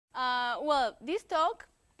Well, this talk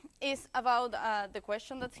is about the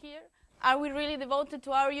question that's here. Are we really devoted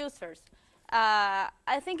to our users?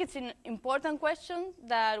 I think it's an important question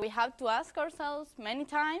that we have to ask ourselves many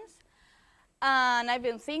times. And I've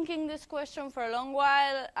been thinking this question for a long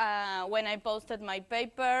while. When I posted my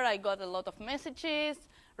paper, I got a lot of messages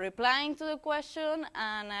replying to the question,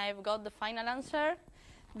 and I've got the final answer.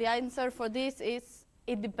 The answer for this is,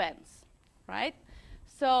 it depends, right?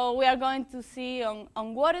 So we are going to see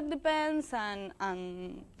on what it depends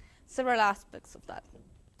and several aspects of that.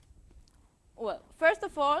 Well, first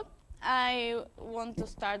of all, I want to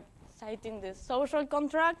start citing the social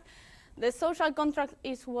contract. The social contract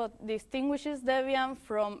is what distinguishes Debian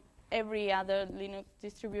from every other Linux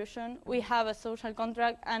distribution. We have a social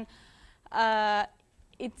contract, and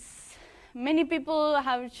many people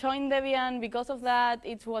have joined Debian because of that.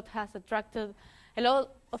 It's what has attracted a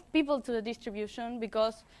lot of people to the distribution,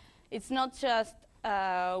 because it's not just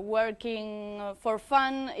working for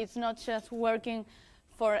fun. It's not just working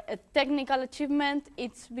for a technical achievement.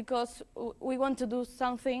 It's because we want to do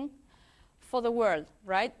something for the world,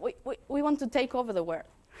 right? We want to take over the world.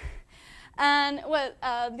 And, well,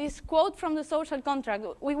 this quote from the social contract,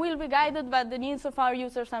 we will be guided by the needs of our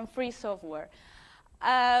users and free software.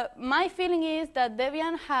 My feeling is that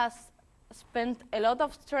Debian has spent a lot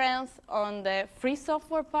of strength on the free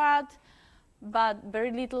software part, but very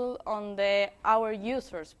little on the our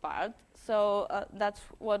users part. So that's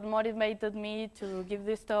what motivated me to give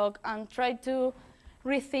this talk and try to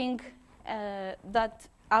rethink that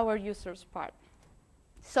our users part.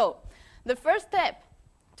 So the first step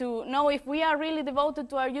to know if we are really devoted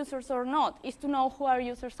to our users or not is to know who our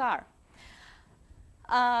users are.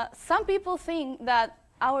 Some people think that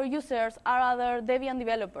our users are other Debian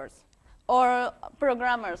developers or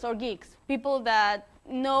programmers or geeks, people that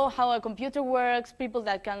know how a computer works, people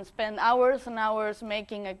that can spend hours and hours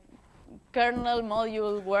making a kernel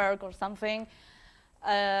module work or something.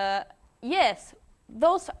 Yes,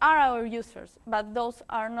 those are our users, but those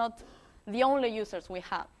are not the only users we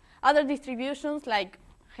have. Other distributions like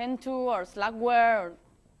Gentoo or Slackware or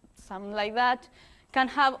something like that can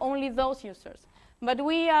have only those users. But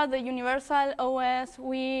we are the universal OS.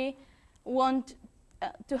 We want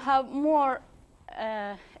to have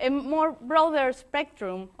a more broader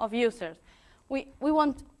spectrum of users. We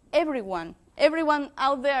want everyone. Everyone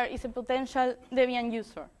out there is a potential Debian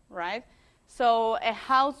user, right? So a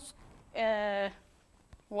house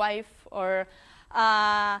wife or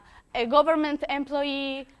a government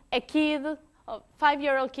employee, a kid, a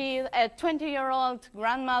 5-year-old kid, a 20-year-old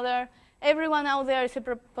grandmother, everyone out there is a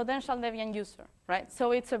potential Debian user, right?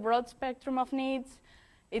 So it's a broad spectrum of needs.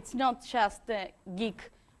 It's not just the geek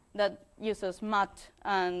that uses MAT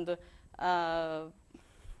and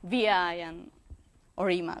VI or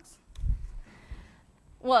Emacs.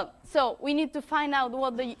 Well, so we need to find out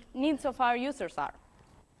what the needs of our users are.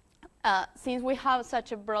 Since we have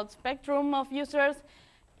such a broad spectrum of users,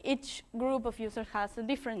 each group of users has a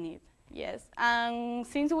different need, yes. And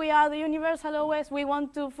since we are the universal OS, we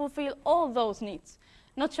want to fulfill all those needs,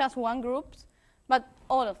 not just one group, but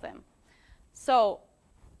all of them. So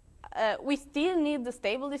we still need the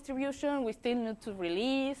stable distribution. We still need to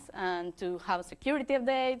release and to have security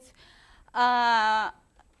updates.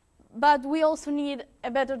 But we also need a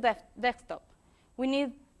better desktop. We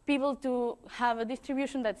need people to have a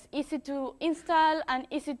distribution that's easy to install and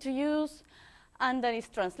easy to use, and that is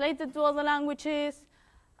translated to other languages.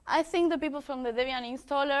 I think the people from the Debian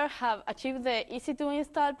installer have achieved the easy to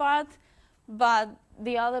install part, but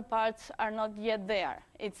the other parts are not yet there.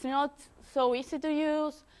 It's not so easy to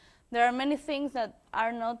use. There are many things that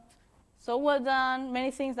are not so well done, many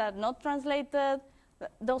things that are not translated.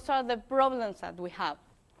 Those are the problems that we have,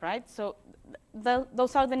 right? So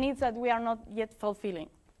those are the needs that we are not yet fulfilling.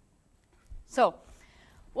 So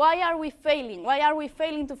why are we failing? Why are we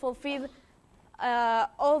failing to fulfill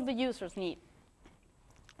all the users' need?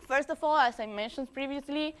 First of all, as I mentioned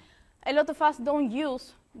previously, a lot of us don't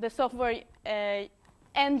use the software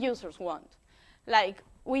end users want. Like,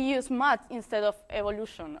 we use MAT instead of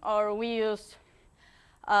Evolution, or we use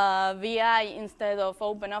VI instead of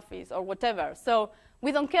OpenOffice, or whatever. So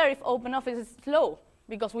we don't care if OpenOffice is slow,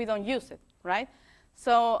 because we don't use it, right?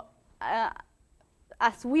 So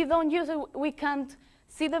as we don't use it, we can't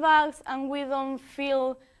see the bugs, and we don't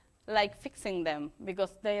feel like fixing them,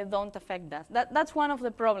 because they don't affect us. That's one of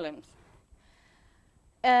the problems.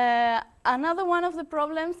 Another one of the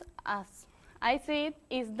problems, as I see it,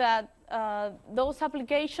 is that those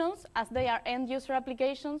applications, as they are end-user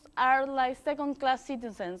applications, are like second-class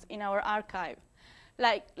citizens in our archive.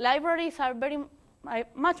 Like, libraries are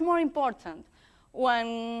much more important.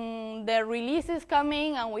 when the release is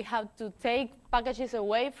coming and we have to take packages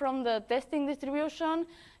away from the testing distribution,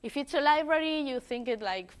 if it's a library, you think it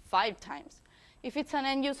like 5 times. If it's an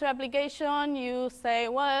end-user application, you say,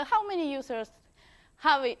 well, how many users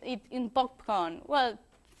have it in PopCon? Well,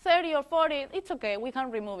 30 or 40, it's OK. We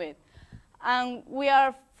can remove it. And we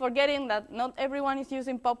are forgetting that not everyone is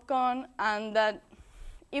using PopCon, and that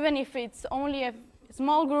even if it's only a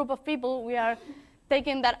small group of people, we are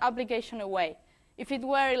taking that application away. If it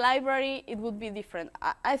were a library, it would be different.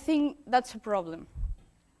 I think that's a problem.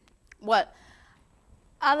 Well,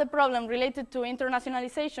 other problem related to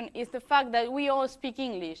internationalization is the fact that we all speak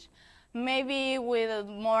English. Maybe with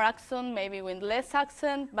more accent, maybe with less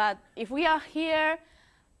accent, but if we are here,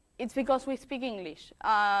 it's because we speak English.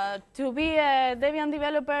 To be a Debian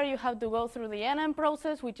developer, you have to go through the NM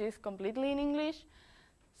process, which is completely in English.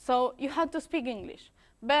 So you have to speak English.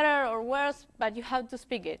 Better or worse, but you have to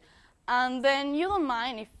speak it. And then you don't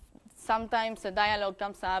mind if sometimes a dialogue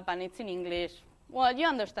comes up and it's in English. Well, you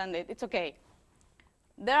understand it. It's OK.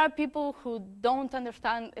 There are people who don't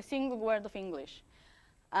understand a single word of English.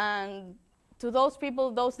 And to those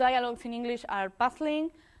people, those dialogues in English are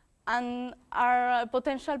puzzling and are a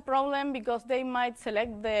potential problem because they might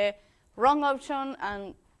select the wrong option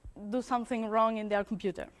and do something wrong in their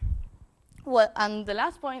computer. Well, and the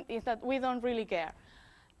last point is that we don't really care.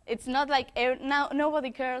 It's not like now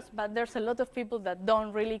nobody cares, but there's a lot of people that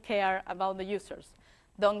don't really care about the users,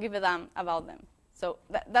 don't give a damn about them. So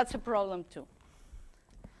that's a problem too.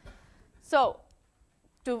 So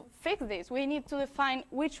to fix this, we need to define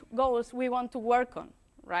which goals we want to work on,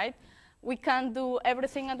 right? We can't do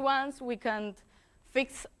everything at once. We can't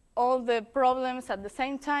fix all the problems at the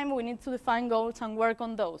same time. We need to define goals and work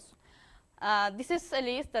on those. This is a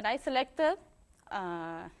list that I selected.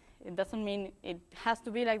 It doesn't mean it has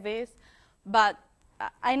to be like this, but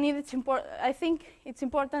I think it's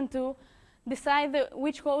important to decide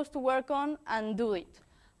which goals to work on and do it.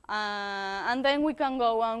 And then we can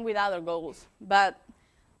go on with other goals, but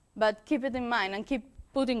keep it in mind and keep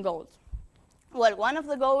putting goals. Well, one of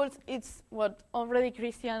the goals is what already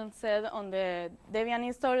Christian said on the Debian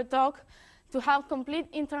installer talk, to have complete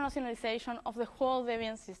internationalization of the whole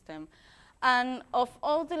Debian system. And of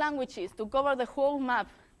all the languages, to cover the whole map,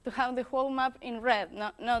 to have the whole map in red.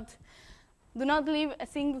 Do not leave a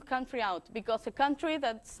single country out, because a country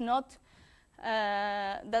that's not,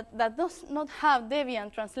 that does not have Debian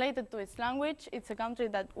translated to its language, it's a country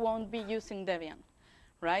that won't be using Debian,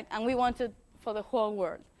 right? And we want it for the whole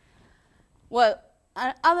world. Well,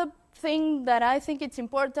 another thing that I think it's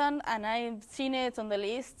important, and I've seen it on the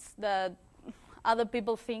lists that other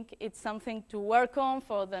people think it's something to work on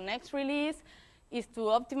for the next release, is to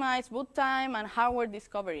optimize boot time and hardware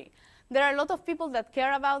discovery. There are a lot of people that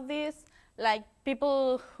care about this, like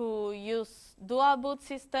people who use dual boot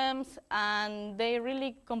systems, and they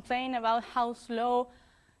really complain about how slow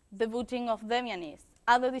the booting of Debian is.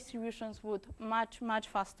 Other distributions boot much, much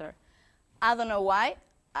faster. I don't know why.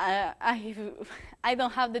 I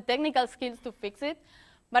don't have the technical skills to fix it,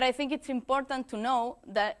 but I think it's important to know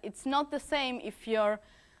that it's not the same if your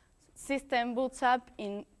system boots up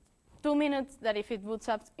in 2 minutes than if it boots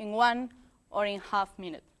up in 1 or in half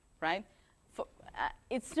minute, right?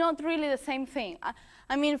 It's not really the same thing.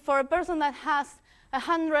 I mean, for a person that has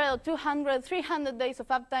 100 or 200, 300 days of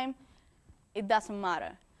uptime, it doesn't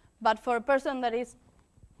matter. But for a person that is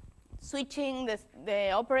switching the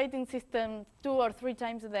operating system 2 or 3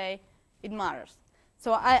 times a day, it matters.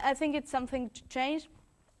 So I think it's something to change,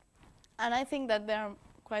 and I think that there are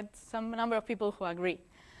quite some number of people who agree.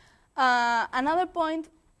 Another point,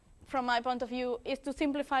 from my point of view, is to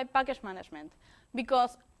simplify package management,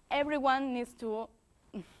 because everyone needs to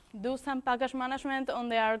do some package management on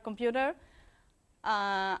their computer,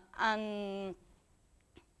 and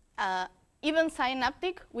even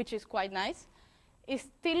Synaptic, which is quite nice, is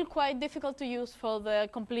still quite difficult to use for the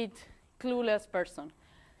complete clueless person.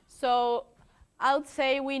 So I would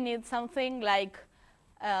say we need something like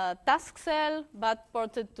task cell, but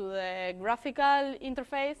ported to the graphical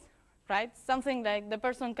interface, right? Something like the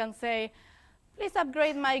person can say, please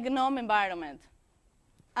upgrade my GNOME environment.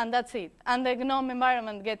 And that's it. And the GNOME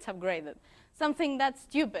environment gets upgraded. Something that's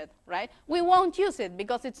stupid, right? We won't use it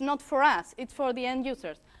because it's not for us. It's for the end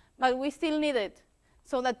users. But we still need it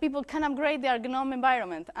so that people can upgrade their GNOME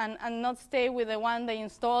environment and not stay with the one they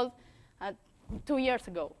installed 2 years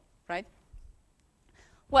ago, right?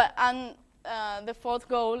 Well, and the fourth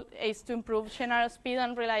goal is to improve general speed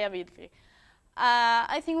and reliability.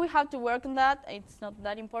 I think we have to work on that. It's not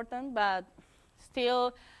that important, but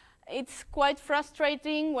still, It's quite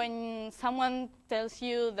frustrating when someone tells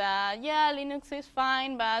you that, yeah, Linux is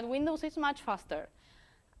fine, but Windows is much faster.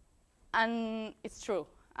 And it's true.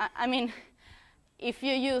 I mean, if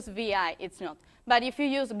you use VI, it's not. But if you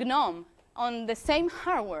use GNOME on the same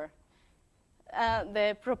hardware,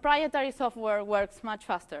 the proprietary software works much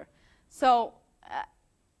faster. So,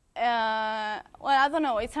 well, I don't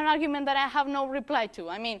know. It's an argument that I have no reply to.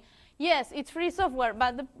 I mean, yes, it's free software,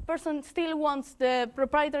 but the person still wants the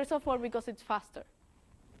proprietary software because it's faster.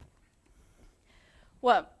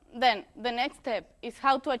 Well, then the next step is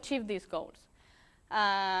how to achieve these goals.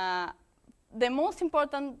 The most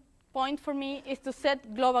important point for me is to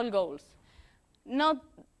set global goals. Not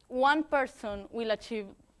one person will achieve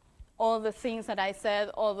all the things that I said,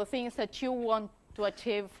 all the things that you want to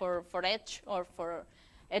achieve for Edge or for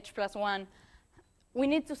Edge+1. We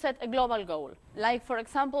need to set a global goal, like, for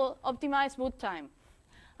example, optimize boot time.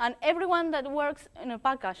 And everyone that works in a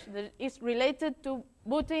package that is related to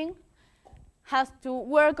booting has to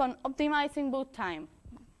work on optimizing boot time,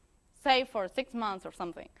 say for 6 months or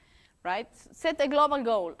something, right? Set a global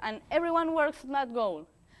goal, and everyone works on that goal.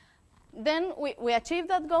 Then we achieve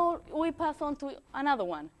that goal, we pass on to another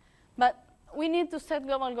one. But we need to set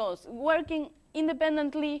global goals. Working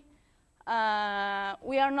independently,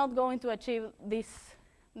 we are not going to achieve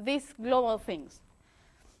these global things.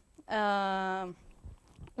 Well,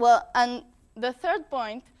 and the third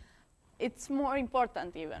point, it's more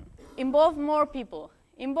important even. Involve more people.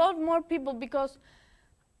 Involve more people because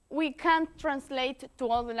we can't translate to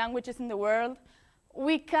all the languages in the world.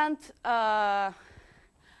 We can't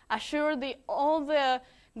assure all the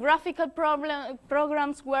graphical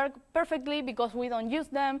programs work perfectly because we don't use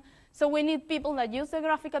them. So we need people that use the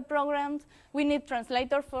graphical programs. We need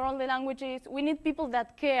translators for all the languages. We need people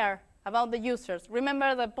that care about the users.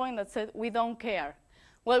 Remember the point that said we don't care.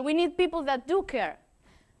 Well, we need people that do care.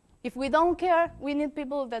 If we don't care, we need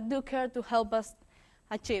people that do care to help us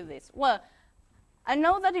achieve this. Well, I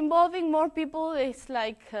know that involving more people is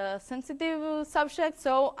like a sensitive subject,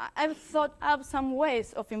 so I've thought up some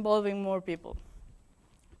ways of involving more people.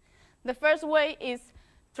 The first way is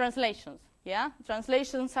translations. Yeah?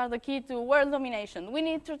 Translations are the key to world domination. We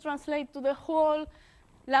need to translate to the whole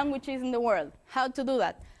languages in the world. How to do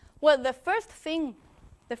that? Well, the first thing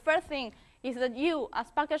is that you, as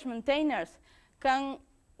package maintainers, can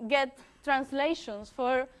get translations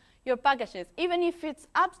for your packages. Even if it's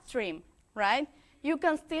upstream, right? You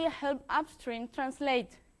can still help upstream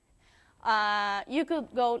translate. You could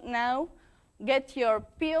go now, get your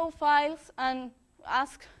PO files, and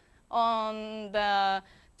ask on the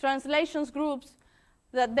translations groups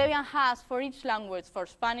that Debian has for each language, for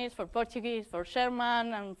Spanish, for Portuguese, for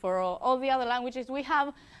German, and for all the other languages. We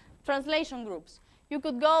have translation groups. You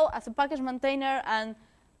could go as a package maintainer and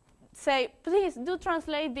say, please do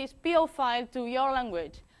translate this PO file to your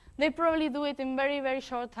language. They probably do it in very, very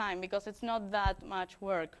short time because it's not that much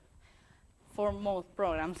work for most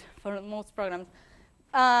programs.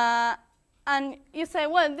 And you say,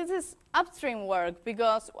 well, this is upstream work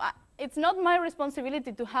because it's not my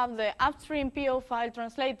responsibility to have the upstream PO file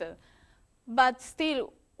translated. But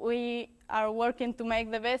still, we are working to make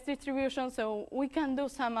the best distribution, so we can do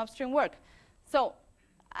some upstream work. So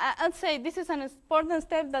I'd say this is an important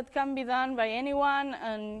step that can be done by anyone,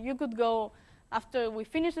 and you could go after we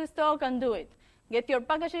finish this talk and do it. Get your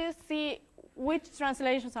packages, see which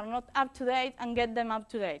translations are not up to date, and get them up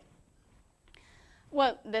to date.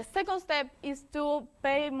 Well, the second step is to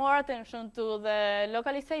pay more attention to the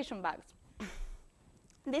localization bugs.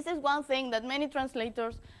 This is one thing that many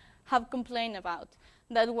translators have complained about,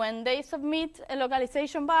 that when they submit a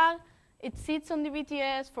localization bug, it sits on the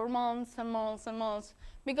BTS for months and months and months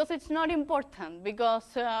because it's not important, because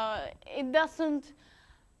it doesn't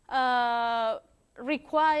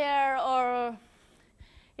require, or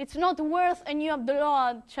it's not worth a new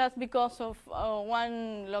upload just because of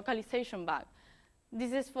one localization bug.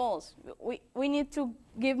 This is false. We need to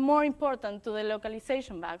give more importance to the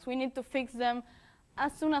localization bugs. We need to fix them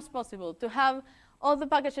as soon as possible, to have all the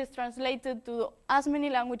packages translated to as many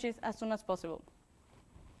languages as soon as possible.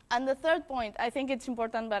 And the third point, I think it's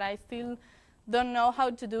important, but I still don't know how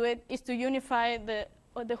to do it, is to unify the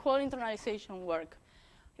whole internalization work.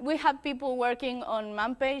 We have people working on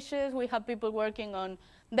man pages. We have people working on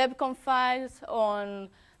DebConf files, on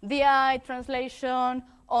DI translation,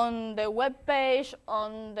 on the web page,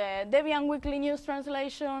 on the Debian Weekly News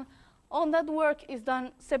translation. All that work is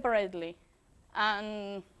done separately.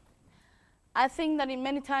 And I think that in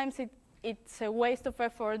many times it's a waste of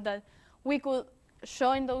effort that we could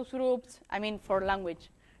join those groups, I mean for language,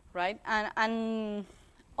 right? And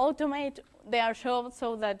automate their job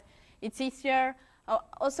so that it's easier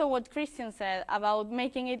Also what Christian said about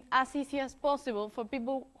making it as easy as possible for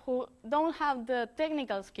people who don't have the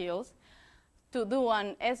technical skills to do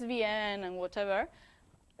an SVN and whatever,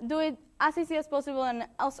 do it as easy as possible and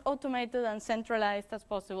as automated and centralized as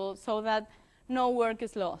possible so that no work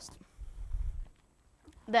is lost.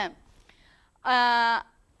 Then,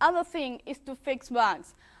 other thing is to fix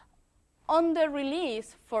bugs. On the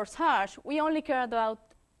release for Sarge, we only care about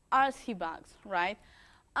RC bugs, right?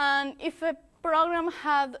 And if a program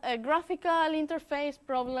had a graphical interface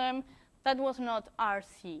problem, that was not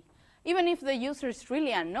RC. Even if the user is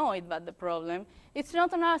really annoyed by the problem, it's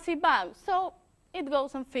not an RC bug. So it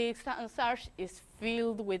goes unfixed, and Sarge is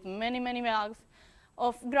filled with many, many bugs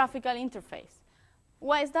of graphical interface.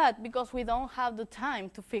 Why is that? Because we don't have the time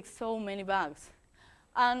to fix so many bugs.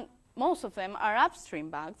 And most of them are upstream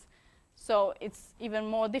bugs, so it's even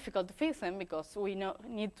more difficult to fix them because we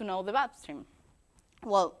need to know the upstream.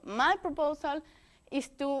 Well, my proposal is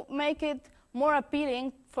to make it more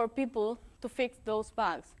appealing for people to fix those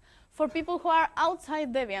bugs. For people who are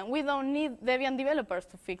outside Debian, we don't need Debian developers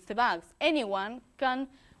to fix the bugs. Anyone can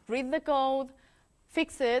read the code,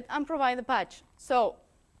 fix it, and provide a patch. So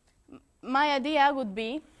my idea would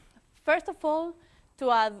be, first of all,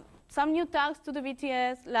 to add some new tags to the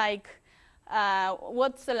BTS, like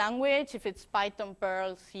what's the language, if it's Python,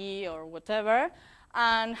 Perl, C, or whatever,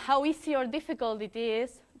 and how easy or difficult it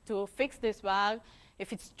is to fix this bug,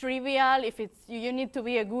 if it's trivial, if it's, you need to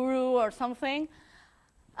be a guru or something,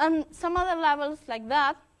 and some other levels like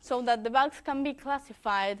that, so that the bugs can be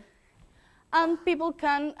classified, and people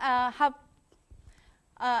can have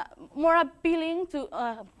more appealing to,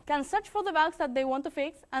 can search for the bugs that they want to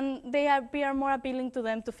fix, and they appear more appealing to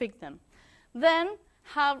them to fix them. Then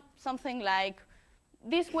have something like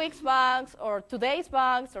this week's bugs or today's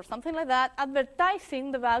bugs or something like that,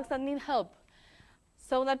 advertising the bugs that need help,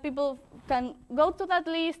 so that people can go to that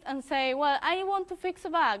list and say, well, I want to fix a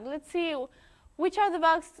bug. Let's see which are the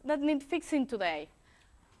bugs that need fixing today.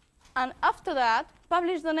 And after that,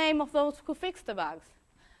 publish the name of those who fixed the bugs.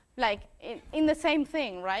 Like in the same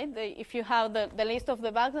thing, right? If you have the list of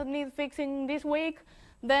the bugs that need fixing this week,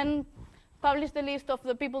 then publish the list of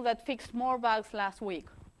the people that fixed more bugs last week.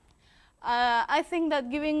 I think that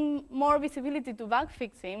giving more visibility to bug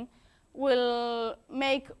fixing will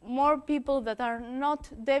make more people that are not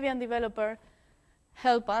Debian developer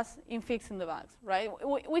help us in fixing the bugs, right?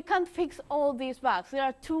 We can't fix all these bugs. There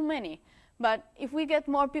are too many. But if we get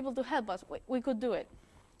more people to help us, we could do it.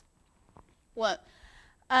 Well,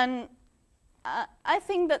 and I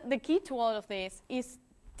think that the key to all of this is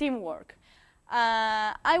teamwork.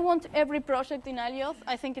 I want every project in Alios.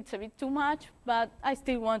 I think it's a bit too much, but I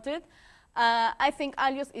still want it. I think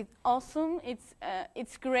Alios is awesome.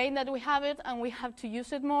 It's great that we have it, and we have to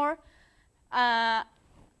use it more.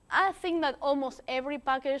 I think that almost every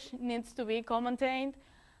package needs to be co-maintained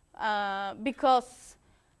because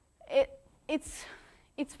it's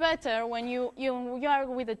better when you are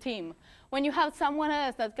with a team, when you have someone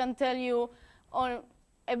else that can tell you on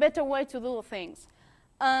a better way to do things.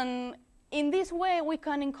 And in this way, we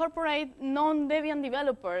can incorporate non-Debian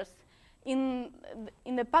developers in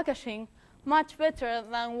the packaging much better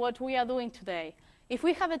than what we are doing today. If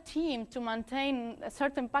we have a team to maintain a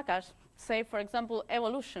certain package, say, for example,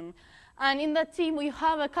 Evolution, and in that team we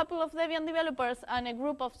have a couple of Debian developers and a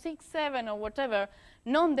group of 6, 7, or whatever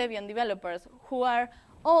non-Debian developers who are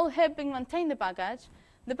all helping maintain the package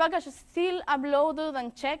is still uploaded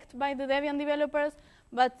and checked by the Debian developers,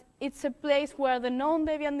 but it's a place where the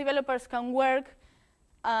non-Debian developers can work,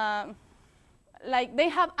 like they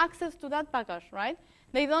have access to that package, right?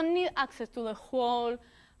 They don't need access to the whole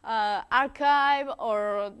archive,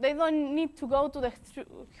 or they don't need to go to the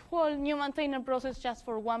whole new maintainer process just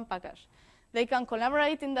for one package. They can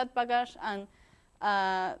collaborate in that package, and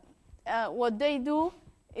what they do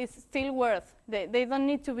is still worth. They don't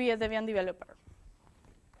need to be a Debian developer.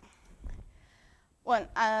 Well,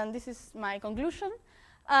 and this is my conclusion.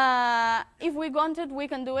 If we want it, we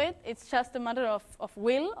can do it. It's just a matter of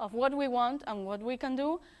will, of what we want and what we can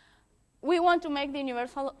do. We want to make the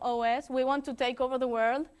universal OS. We want to take over the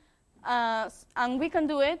world. And we can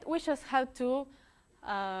do it. We just have to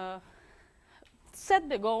set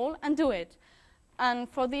the goal and do it. And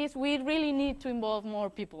for this, we really need to involve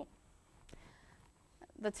more people.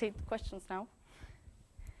 That's it. Questions now?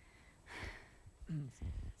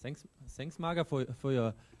 Thanks, Marga, for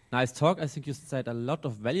your nice talk. I think you said a lot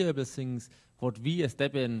of valuable things what we as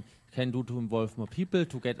Debian can do to involve more people,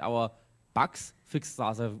 to get our bugs fixed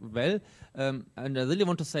rather well. And I really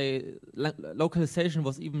want to say localization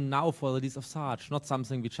was even now for the release of Sarge, not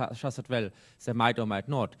something we just said, well, they might or might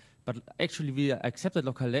not. But actually we accepted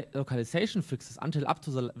localization fixes until up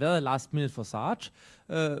to the very last minute for Sarge,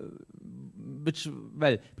 which,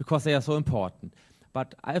 well, because they are so important.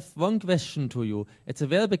 But I have one question to you. At the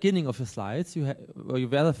very beginning of your slides,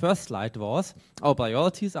 where the first slide was, our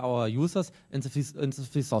priorities are our users and the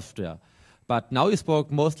free software. But now you spoke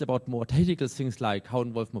mostly about more technical things like how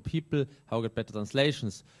involve more people, how get better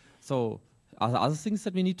translations. So are there other things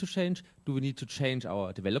that we need to change? Do we need to change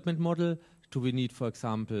our development model? Do we need, for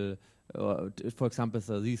example,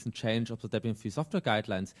 the recent change of the Debian free software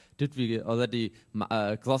guidelines? Did we already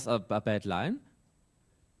cross a bad line?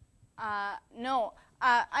 No,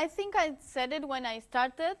 I think I said it when I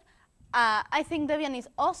started. I think Debian is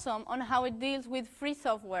awesome on how it deals with free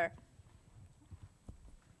software.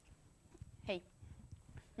 Hey.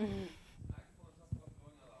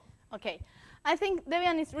 Okay. I think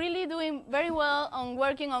Debian is really doing very well on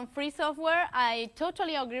working on free software. I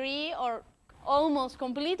totally agree, or almost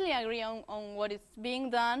completely agree on what is being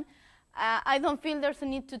done. I don't feel there's a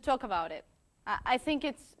need to talk about it. I think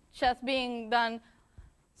it's just being done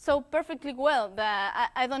so perfectly well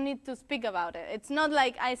that I don't need to speak about it. It's not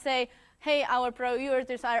like I say, hey, our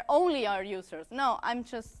priorities are only our users. No, I'm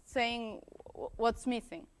just saying what's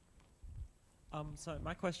missing. So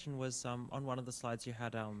my question was, on one of the slides you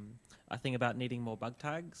had a thing about needing more bug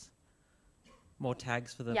tags, more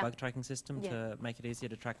tags for the bug tracking system to make it easier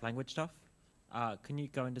to track language stuff. Can you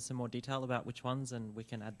go into some more detail about which ones and we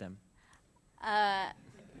can add them?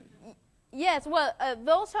 Yes, well,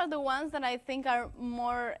 those are the ones that I think are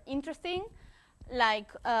more interesting, like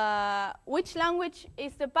which language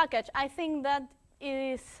is the package. I think that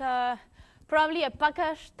is probably a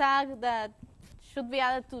package tag that should be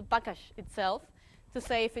added to the package itself to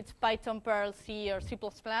say if it's Python, Perl, C, or C++.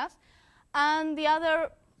 And the other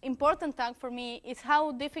important tag for me is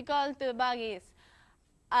how difficult the bug is.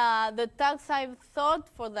 The tags I've thought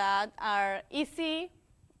for that are easy,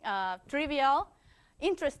 trivial,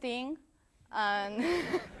 interesting, and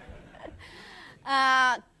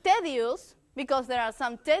tedious, because there are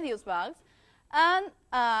some tedious bugs, and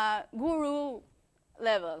guru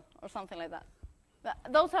level, or something like that.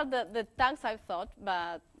 Those are the tags I've thought,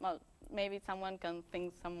 but well, maybe someone can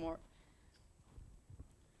think some more.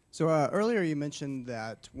 So earlier you mentioned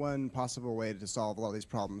that one possible way to solve a lot of these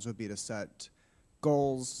problems would be to set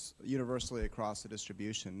goals universally across the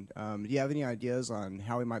distribution. Do you have any ideas on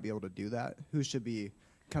how we might be able to do that? Who should be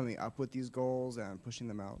coming up with these goals and pushing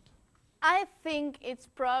them out? I think it's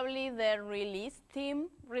probably the release team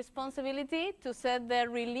responsibility to set the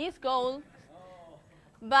release goal,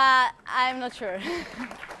 but I'm not sure.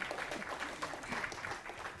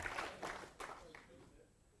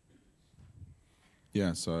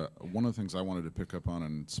 Yes, one of the things I wanted to pick up on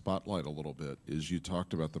and spotlight a little bit is you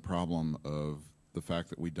talked about the problem of the fact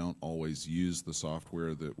that we don't always use the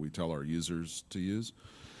software that we tell our users to use.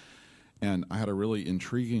 And I had a really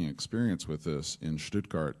intriguing experience with this in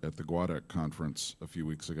Stuttgart at the GUADEC conference a few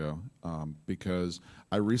weeks ago, because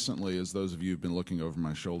I recently, as those of you who've been looking over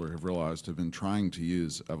my shoulder have realized, have been trying to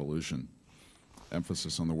use evolution,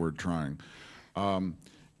 emphasis on the word trying.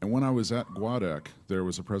 And when I was at GUADEC, there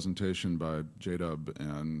was a presentation by JDub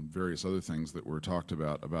and various other things that were talked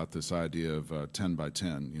about this idea of 10 by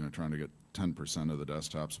 10, you know, trying to get 10% of the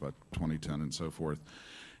desktops by 2010 and so forth.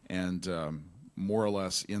 And more or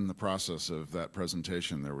less in the process of that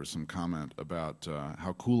presentation, there was some comment about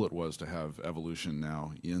how cool it was to have evolution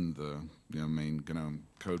now in the main GNOME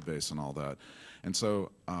code base and all that. And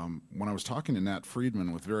so when I was talking to Nat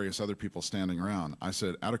Friedman with various other people standing around, I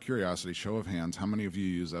said, out of curiosity, show of hands, how many of you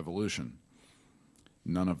use evolution?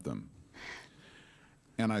 None of them.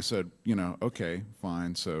 And I said, okay,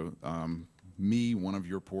 fine. So me, one of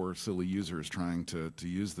your poor, silly users trying to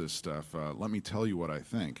use this stuff, let me tell you what I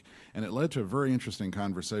think. And it led to a very interesting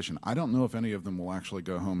conversation. I don't know if any of them will actually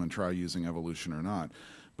go home and try using evolution or not.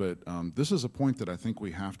 But this is a point that I think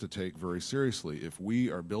we have to take very seriously. If we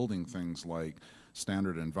are building things like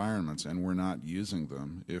standard environments and we're not using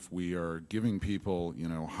them, if we are giving people,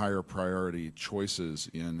 higher priority choices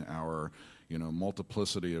in our,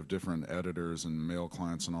 multiplicity of different editors and mail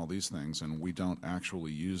clients and all these things, and we don't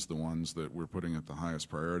actually use the ones that we're putting at the highest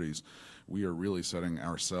priorities, we are really setting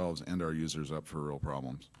ourselves and our users up for real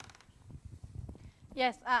problems.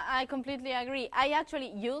 Yes, I completely agree. I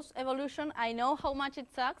actually use evolution. I know how much it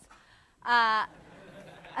sucks. I've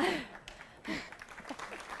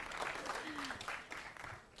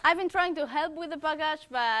been trying to help with the package,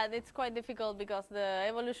 but it's quite difficult because the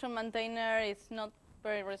evolution maintainer is not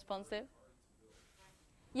very responsive.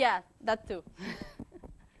 Yeah, that too.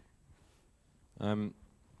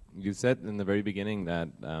 You said in the very beginning that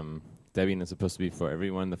Debian is supposed to be for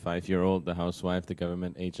everyone, the 5-year-old, the housewife, the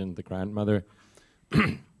government agent, the grandmother.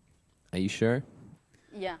 Are you sure?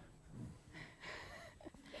 Yeah.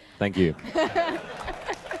 Thank you.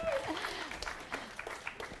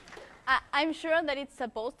 I'm sure that it's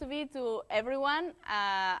supposed to be to everyone.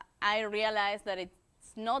 I realize that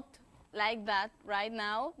it's not like that right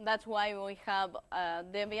now. That's why we have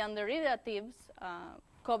Debian derivatives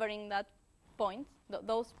covering that point,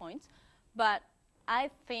 those points. But I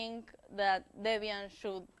think that Debian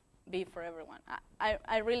should be for everyone.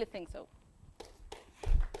 I really think so.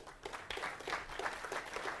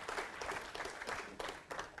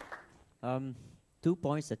 Two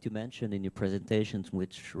points that you mentioned in your presentations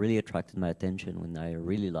which really attracted my attention when I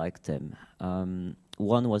really liked them.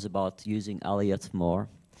 One was about using alias more.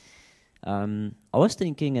 I was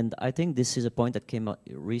thinking, and I think this is a point that came up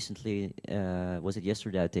recently, was it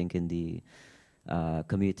yesterday, I think, in the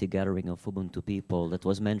community gathering of Ubuntu people, that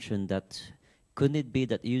was mentioned that couldn't it be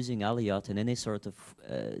that using Aliot in any sort of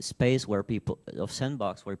space where people, of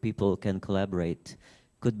sandbox where people can collaborate,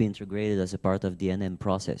 could be integrated as a part of the NM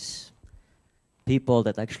process? People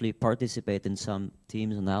that actually participate in some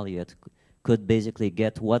teams on Aliot could basically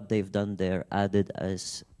get what they've done there added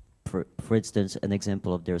as, for instance, an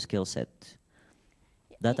example of their skill set.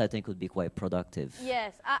 That I think would be quite productive.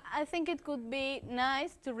 Yes, I think it could be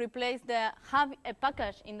nice to replace the have a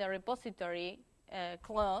package in the repository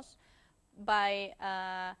clause by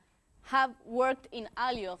have worked in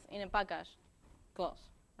alias in a package clause,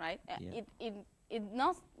 right? Yeah.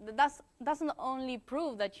 Doesn't only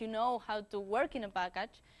prove that you know how to work in a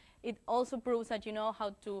package, it also proves that you know how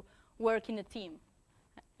to work in a team.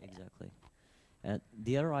 Exactly.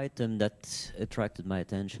 The other item that attracted my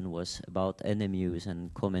attention was about NMUs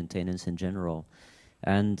and co-maintenance in general.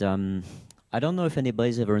 And I don't know if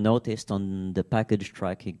anybody's ever noticed on the package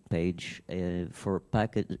tracking page for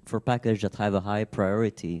packages that have a high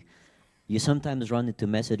priority, you sometimes run into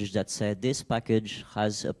messages that say this package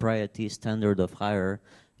has a priority standard of higher.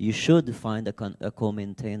 You should find a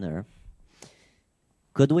co-maintainer.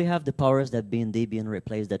 Could we have the powers that be in Debian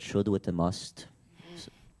replace that should with a must?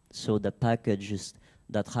 So the packages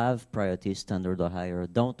that have priority standard or higher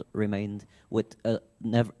don't remain with a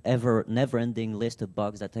never-ending list of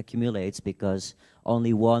bugs that accumulates because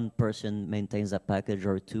only one person maintains a package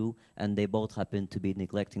or two, and they both happen to be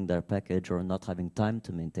neglecting their package or not having time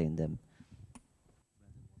to maintain them.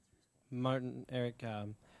 Martin, Eric,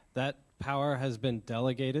 that power has been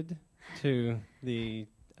delegated to the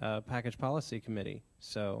Package Policy Committee.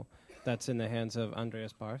 So that's in the hands of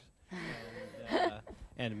Andreas Barth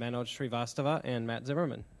and Manoj Srivastava and Matt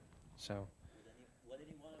Zimmerman. So,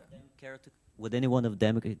 would any one of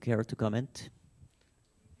them care to comment?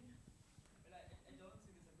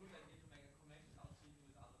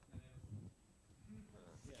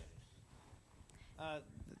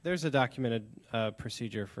 There's a documented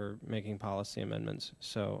procedure for making policy amendments,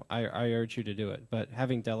 so I urge you to do it. But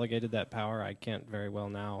having delegated that power, I can't very well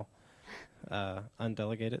now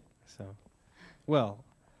undelegate it. So, well,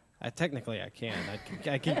 technically I can. I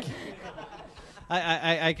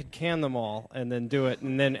could can them all and then do it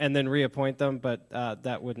and then reappoint them, but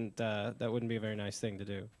that wouldn't be a very nice thing to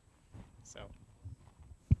do. So.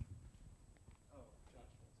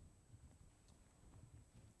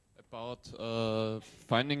 About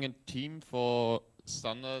finding a team for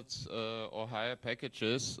standards or higher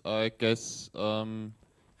packages, I guess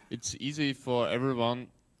it's easy for everyone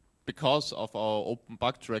because of our open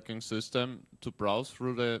bug tracking system to browse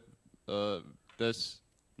through the, there's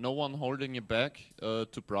no one holding you back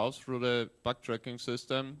to browse through the bug tracking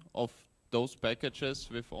system of those packages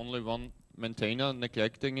with only one maintainer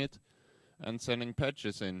neglecting it and sending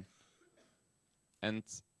patches in. And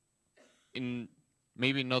in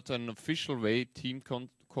maybe not an official way, team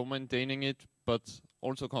co-maintaining it, but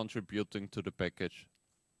also contributing to the package.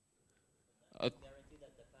 Guarantee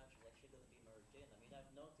that the patch is actually going to be merged in. I mean,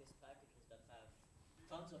 I've noticed packages that have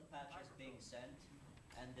tons of patches being sent,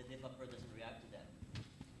 and the developer doesn't react to them.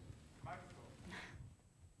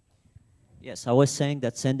 Yes, I was saying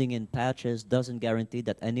that sending in patches doesn't guarantee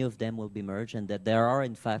that any of them will be merged, and that there are,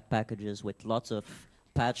 in fact, packages with lots of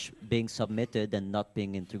patch being submitted and not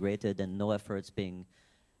being integrated and no efforts being,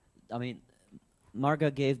 I mean,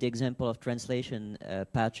 Marga gave the example of translation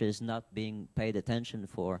patches not being paid attention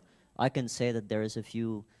for. I can say that there is a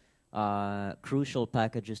few crucial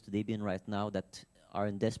packages to Debian right now that are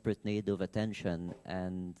in desperate need of attention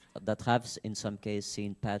and that have in some case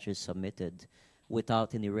seen patches submitted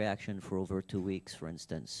without any reaction for over 2 weeks, for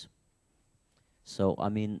instance. So, I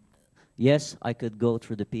mean, yes, I could go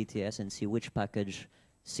through the PTS and see which package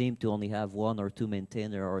seem to only have 1 or 2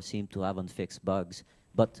 maintainer or seem to have unfixed bugs,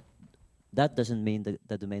 but that doesn't mean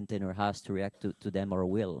that the maintainer has to react to them or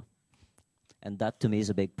will. And that to me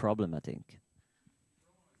is a big problem, I think.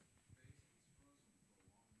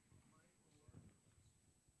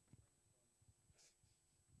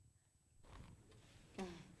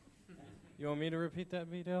 You want me to repeat that,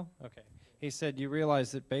 Vidal? Okay. He said you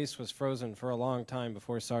realized that base was frozen for a long time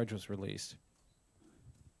before Sarge was released.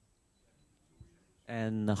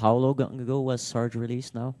 And how long ago was Sarge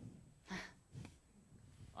released now?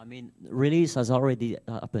 I mean, release has already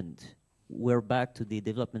happened. We're back to the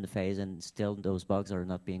development phase and still those bugs are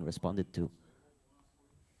not being responded to.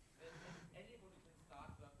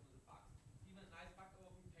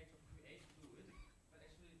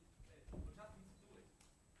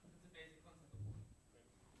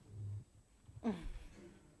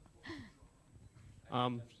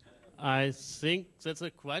 I think that's a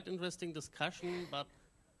quite interesting discussion, but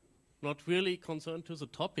not really concerned to the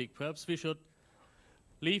topic. Perhaps we should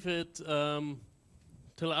leave it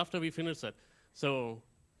till after we finish that. So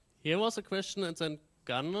here was a question, and then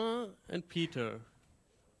Gunnar and Peter.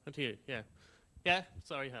 And here, yeah. Yeah,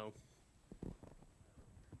 sorry, Hal.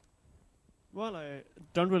 Well, I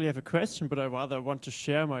don't really have a question, but I rather want to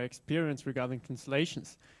share my experience regarding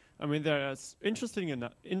translations. I mean, there's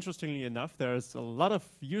interestingly enough, there's a lot of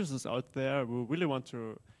users out there who really want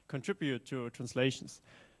to contribute to translations.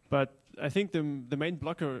 But I think the main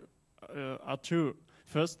blocker are two.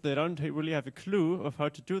 First, they don't really have a clue of how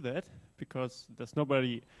to do that because there's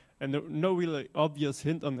nobody and no really obvious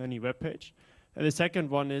hint on any web page. And the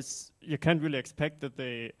second one is you can't really expect that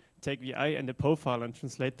they take the I and the PO file and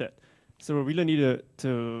translate that. So we really need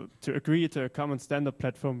to agree to a common standard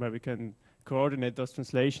platform where we can coordinate those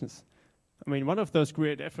translations. I mean, one of those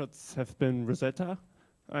great efforts have been Rosetta.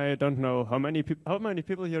 I don't know how many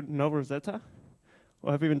people here know Rosetta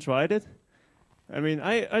or have even tried it. I mean,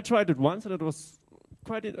 I tried it once and it was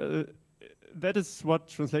quite. That is what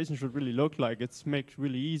translation should really look like. It's made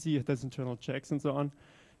really easy. It has internal checks and so on.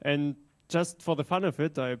 And just for the fun of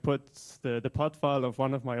it, I put the pod file of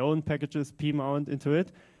one of my own packages, pmount, into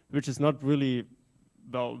it, which is not really,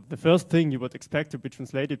 well, the first thing you would expect to be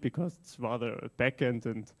translated because it's rather a backend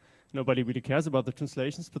and nobody really cares about the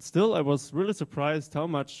translations. But still, I was really surprised how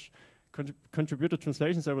much contributed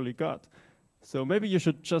translations I really got. So maybe you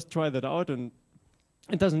should just try that out. And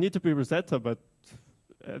it doesn't need to be Rosetta, but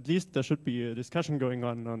at least there should be a discussion going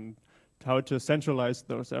on how to centralize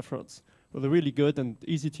those efforts with a really good and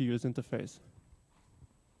easy to use interface.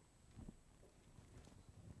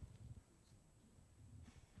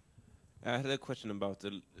 I had a question about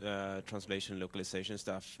the translation localization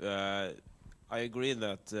stuff. I agree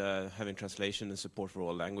that having translation and support for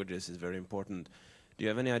all languages is very important. Do you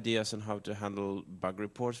have any ideas on how to handle bug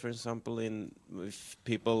reports, for example, if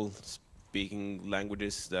people speaking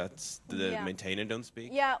languages that the maintainer don't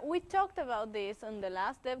speak? Yeah, we talked about this on the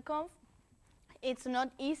last DebConf. It's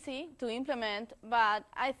not easy to implement, but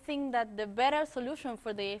I think that the better solution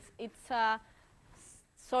for this is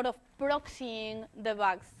sort of proxying the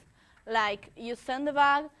bugs. Like you send the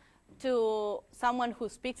bug to someone who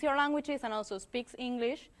speaks your languages and also speaks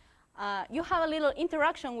English. You have a little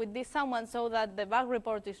interaction with this someone so that the bug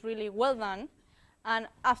report is really well done. And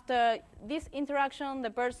after this interaction, the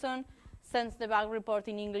person sends the bug report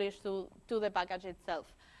in English to the package itself.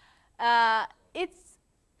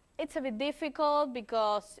 It's a bit difficult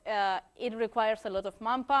because it requires a lot of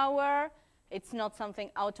manpower. It's not something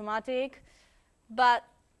automatic. But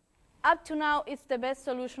up to now, it's the best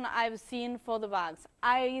solution I've seen for the bugs.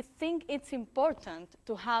 I think it's important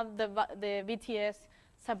to have the VTS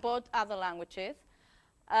support other languages.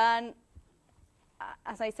 And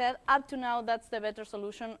as I said, up to now, that's the better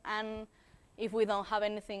solution. And if we don't have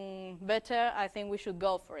anything better, I think we should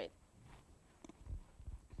go for it.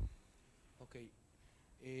 Okay.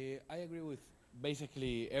 I agree with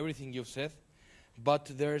basically everything you've said,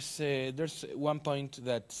 but there's one point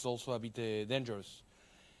that's also a bit dangerous.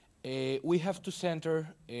 We have to center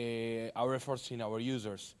our efforts in our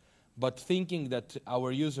users, but thinking that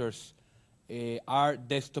our users are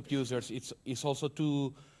desktop users is also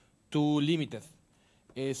too limited.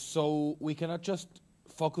 So we cannot just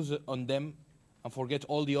focus on them and forget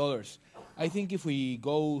all the others. I think if we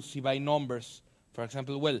go see by numbers, for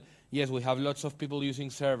example, well, yes, we have lots of people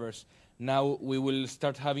using servers. Now we will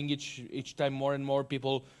start having each time more and more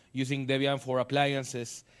people using Debian for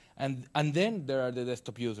appliances. And then there are the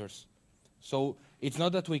desktop users. So it's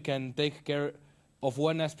not that we can take care of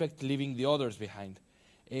one aspect leaving the others behind.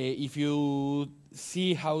 If you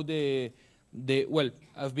see how well,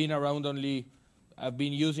 I've been around only I've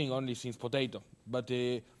been using only since Potato. But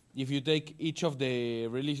if you take each of the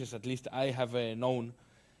releases, at least I have known,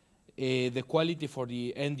 the quality for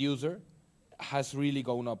the end user has really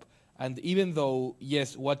gone up. And even though,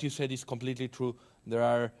 yes, what you said is completely true, there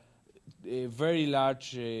are very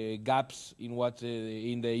large gaps in what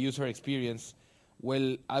in the user experience.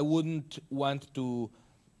 Well, I wouldn't want to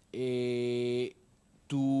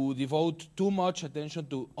devote too much attention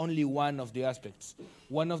to only one of the aspects.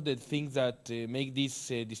 One of the things that make this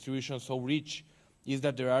distribution so rich is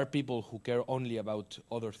that there are people who care only about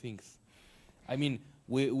other things. I mean,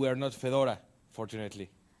 we are not Fedora, fortunately.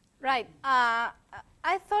 Right.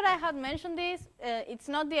 I thought I had mentioned this. It's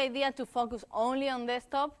not the idea to focus only on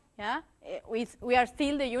desktop. Yeah, we are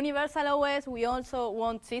still the universal OS. We also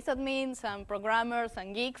want sysadmins and programmers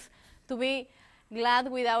and geeks to be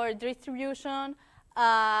glad with our distribution.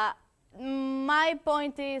 My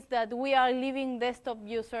point is that we are leaving desktop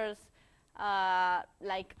users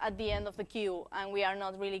like at the end of the queue, and we are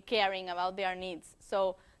not really caring about their needs.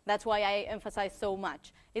 So that's why I emphasize so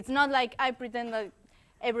much. It's not like I pretend that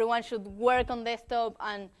everyone should work on desktop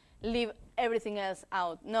and leave everything else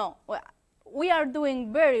out. No, we are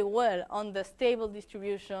doing very well on the stable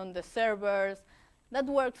distribution, the servers. That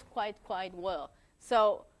works quite well.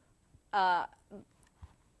 So I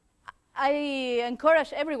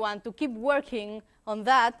encourage everyone to keep working on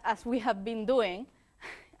that as we have been doing,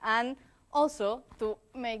 and also to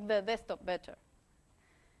make the desktop better.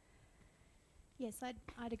 Yes,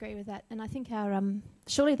 I'd agree with that. And I think our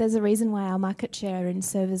surely there's a reason why our market share in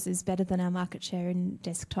servers is better than our market share in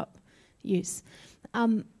desktop use.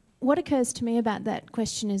 What occurs to me about that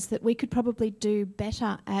question is that we could probably do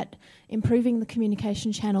better at improving the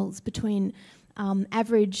communication channels between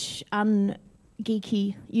average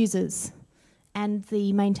ungeeky users and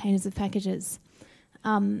the maintainers of packages.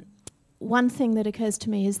 One thing that occurs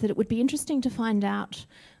to me is that it would be interesting to find out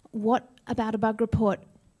what about a bug report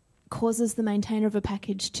causes the maintainer of a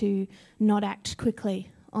package to not act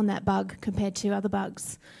quickly on that bug compared to other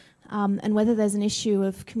bugs, and whether there's an issue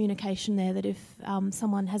of communication there, that if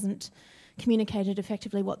someone hasn't communicated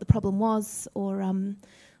effectively what the problem was, or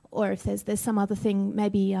if there's some other thing,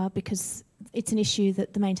 maybe because it's an issue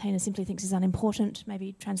that the maintainer simply thinks is unimportant,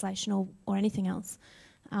 maybe translational or anything else.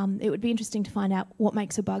 It would be interesting to find out what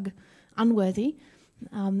makes a bug unworthy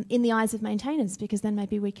in the eyes of maintainers, because then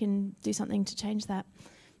maybe we can do something to change that.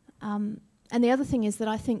 And the other thing is that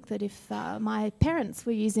I think that if my parents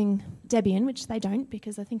were using Debian, which they don't,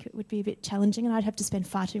 because I think it would be a bit challenging and I'd have to spend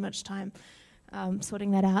far too much time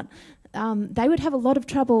sorting that out, they would have a lot of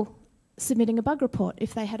trouble submitting a bug report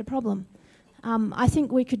if they had a problem. I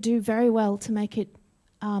think we could do very well to make it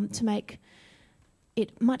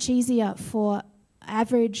much easier for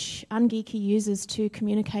average ungeeky users to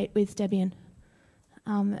communicate with Debian.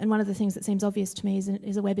 And one of the things that seems obvious to me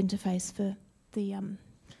is a web interface for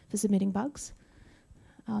submitting bugs.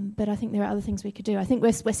 But I think there are other things we could do. I think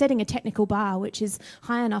we're setting a technical bar which is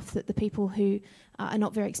high enough that the people who are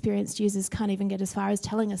not very experienced users can't even get as far as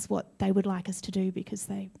telling us what they would like us to do, because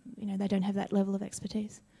they don't have that level of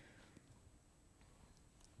expertise.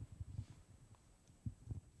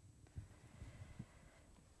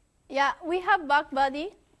 Yeah, we have Bug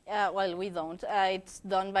Buddy. Well, we don't. It's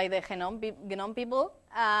done by the GNOME people.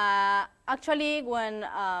 Actually,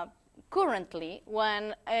 currently,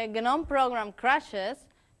 when a GNOME program crashes,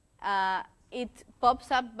 it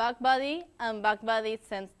pops up Bug Buddy, and Bug Buddy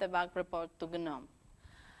sends the bug report to GNOME.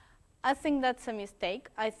 I think that's a mistake.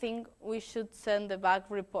 I think we should send the bug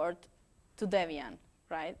report to Debian,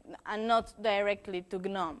 right, and not directly to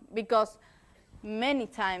GNOME, because many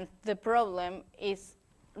times the problem is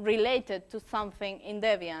related to something in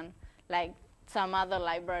Debian, like some other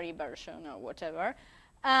library version or whatever.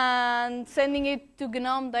 And sending it to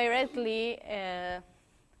GNOME directly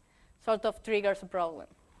sort of triggers a problem.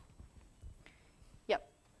 Yep.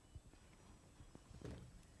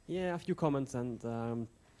 Yeah, a few comments and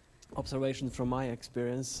observations from my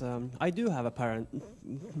experience. I do have a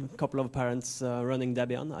couple of parents running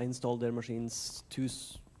Debian. I installed their machines 2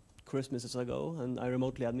 Christmases ago, and I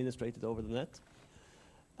remotely administrated over the net.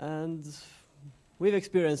 And we've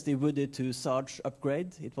experienced the Woody to Sarge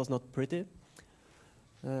upgrade. It was not pretty.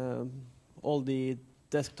 All the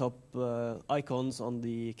desktop icons on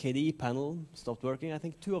the KDE panel stopped working. I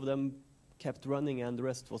think 2 of them kept running and the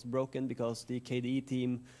rest was broken because the KDE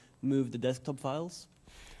team moved the desktop files.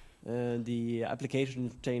 The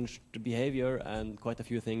application changed behavior, and quite a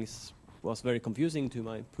few things was very confusing to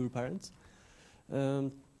my poor parents.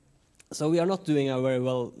 So we are not doing a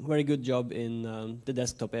very good job in the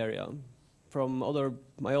desktop area. From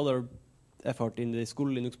my other effort in the school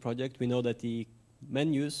Linux project, we know that the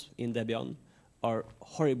menus in Debian are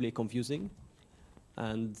horribly confusing.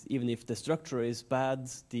 And even if the structure is bad,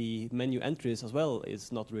 the menu entries as well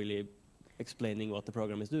is not really explaining what the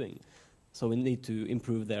program is doing. So we need to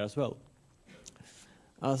improve there as well.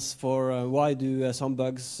 As for why do some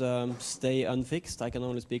bugs stay unfixed, I can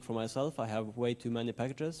only speak for myself. I have way too many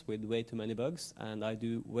packages with way too many bugs, and I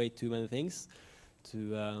do way too many things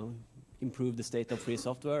to improve the state of free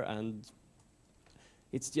software, and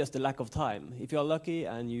it's just a lack of time. If you're lucky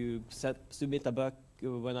and you submit a bug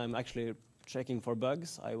when I'm actually checking for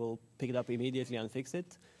bugs, I will pick it up immediately and fix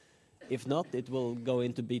it. If not, it will go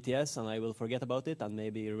into BTS and I will forget about it and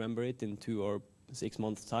maybe remember it in 2 or 6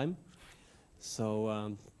 months' time.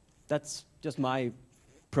 So that's just my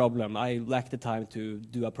problem. I lack the time to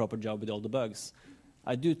do a proper job with all the bugs.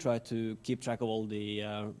 I do try to keep track of all the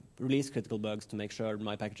release critical bugs to make sure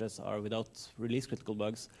my packages are without release critical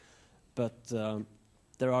bugs, but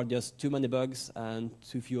there are just too many bugs and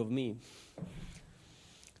too few of me.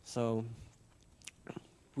 So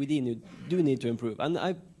we do need to improve.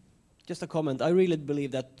 And just a comment, I really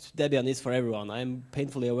believe that Debian is for everyone. I'm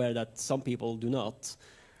painfully aware that some people do not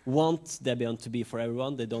want Debian to be for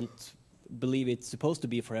everyone. They don't believe it's supposed to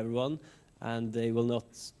be for everyone, and they will not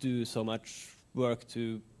do so much work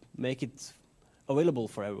to make it available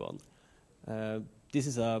for everyone. This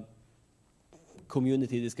is a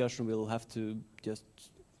community discussion we'll have to just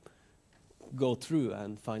go through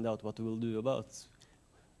and find out what we'll do about.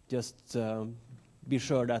 Just be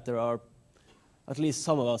sure that there are at least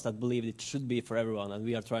some of us that believe it should be for everyone, and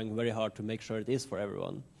we are trying very hard to make sure it is for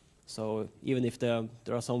everyone. So even if there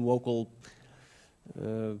are some vocal,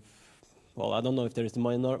 well, I don't know if there is the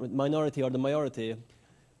minority or the majority,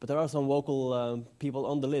 but there are some vocal people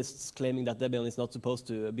on the lists claiming that Debian is not supposed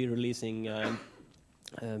to be releasing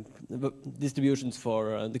distributions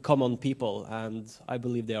for the common people, and I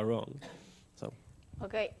believe they are wrong. So.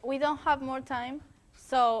 Okay, we don't have more time.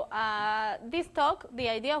 So this talk, the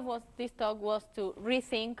idea of this talk was to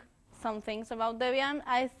rethink some things about Debian.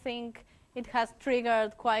 I think it has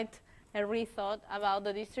triggered quite a rethought about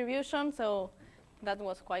the distribution, so that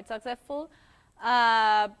was quite successful.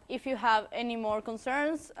 If you have any more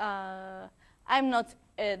concerns, I'm not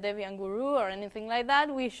a Debian guru or anything like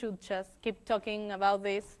that. We should just keep talking about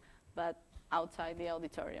this, but outside the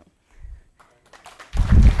auditorium.